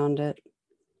around it.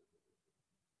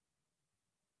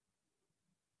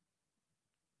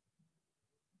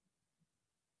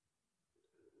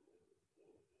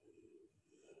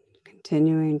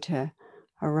 Continuing to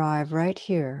arrive right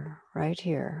here, right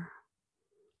here.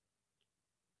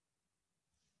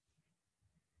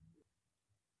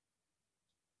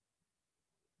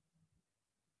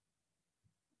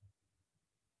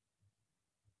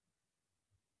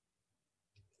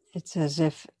 It's as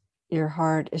if your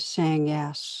heart is saying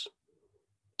yes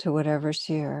to whatever's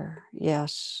here.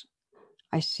 Yes,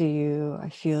 I see you, I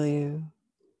feel you.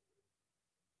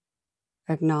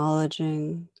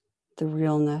 Acknowledging the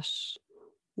realness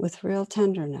with real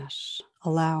tenderness,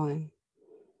 allowing.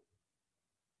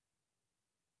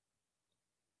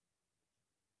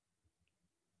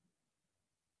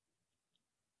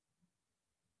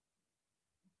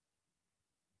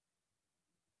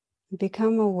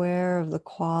 Become aware of the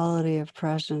quality of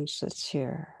presence that's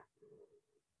here.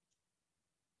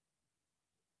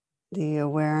 The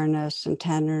awareness and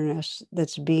tenderness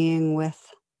that's being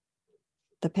with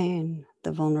the pain,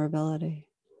 the vulnerability,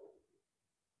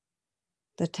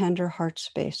 the tender heart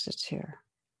space that's here.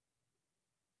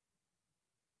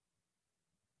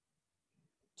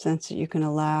 Sense that you can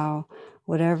allow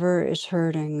whatever is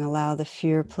hurting, allow the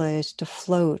fear place to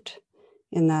float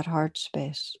in that heart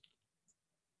space,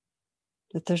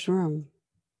 that there's room.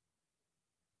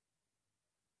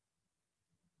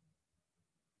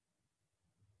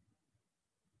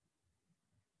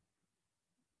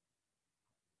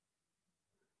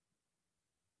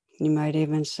 You might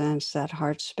even sense that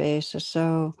heart space is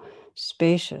so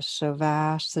spacious, so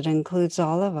vast, that it includes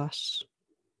all of us.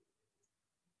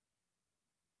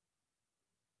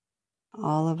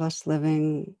 All of us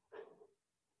living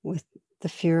with the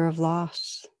fear of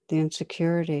loss, the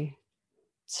insecurity,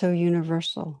 so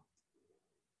universal.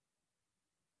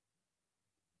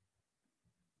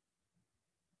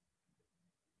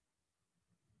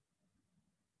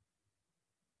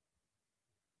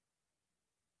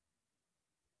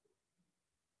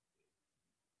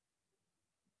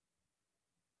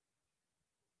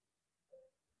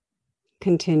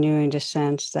 Continuing to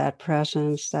sense that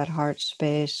presence, that heart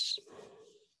space,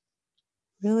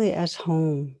 really as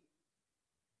home.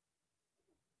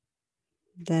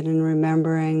 That in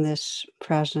remembering this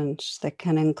presence that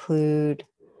can include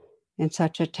in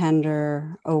such a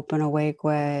tender, open, awake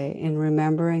way, in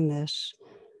remembering this,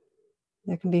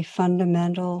 there can be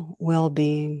fundamental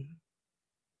well-being,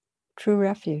 true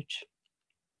refuge.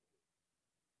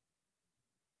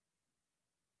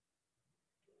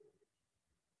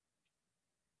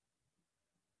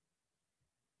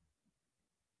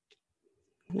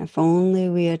 And if only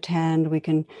we attend, we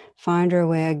can find our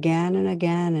way again and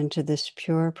again into this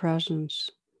pure presence.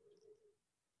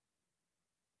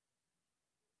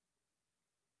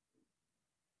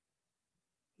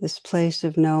 This place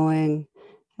of knowing,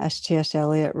 as T.S.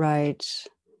 Eliot writes,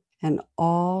 and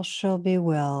all shall be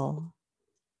well,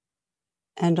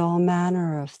 and all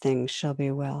manner of things shall be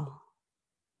well.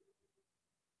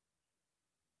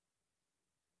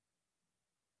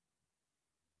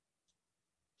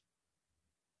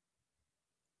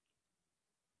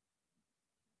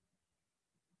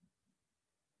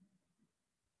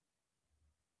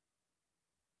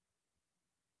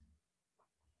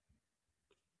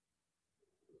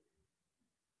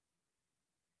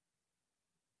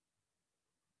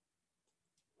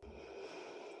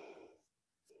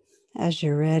 As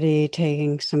you're ready,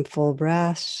 taking some full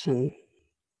breaths and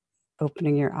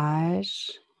opening your eyes.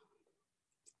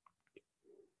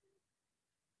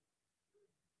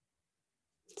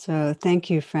 So thank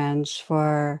you, friends,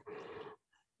 for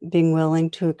being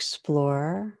willing to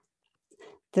explore.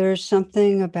 There's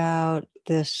something about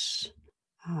this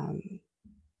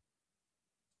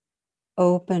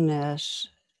openness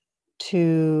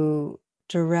to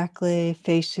directly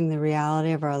facing the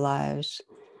reality of our lives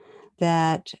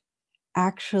that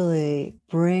actually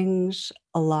brings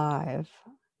alive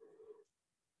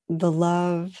the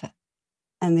love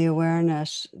and the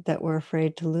awareness that we're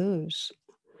afraid to lose.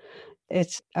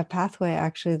 It's a pathway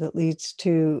actually that leads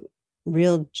to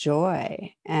real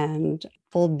joy and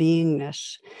full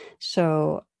beingness.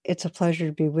 So it's a pleasure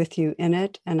to be with you in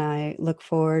it. And I look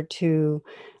forward to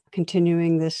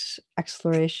continuing this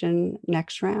exploration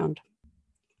next round.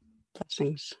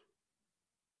 Blessings.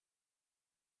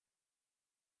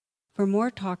 For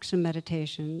more talks and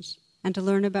meditations, and to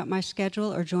learn about my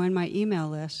schedule or join my email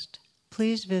list,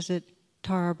 please visit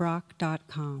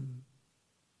tarabrach.com.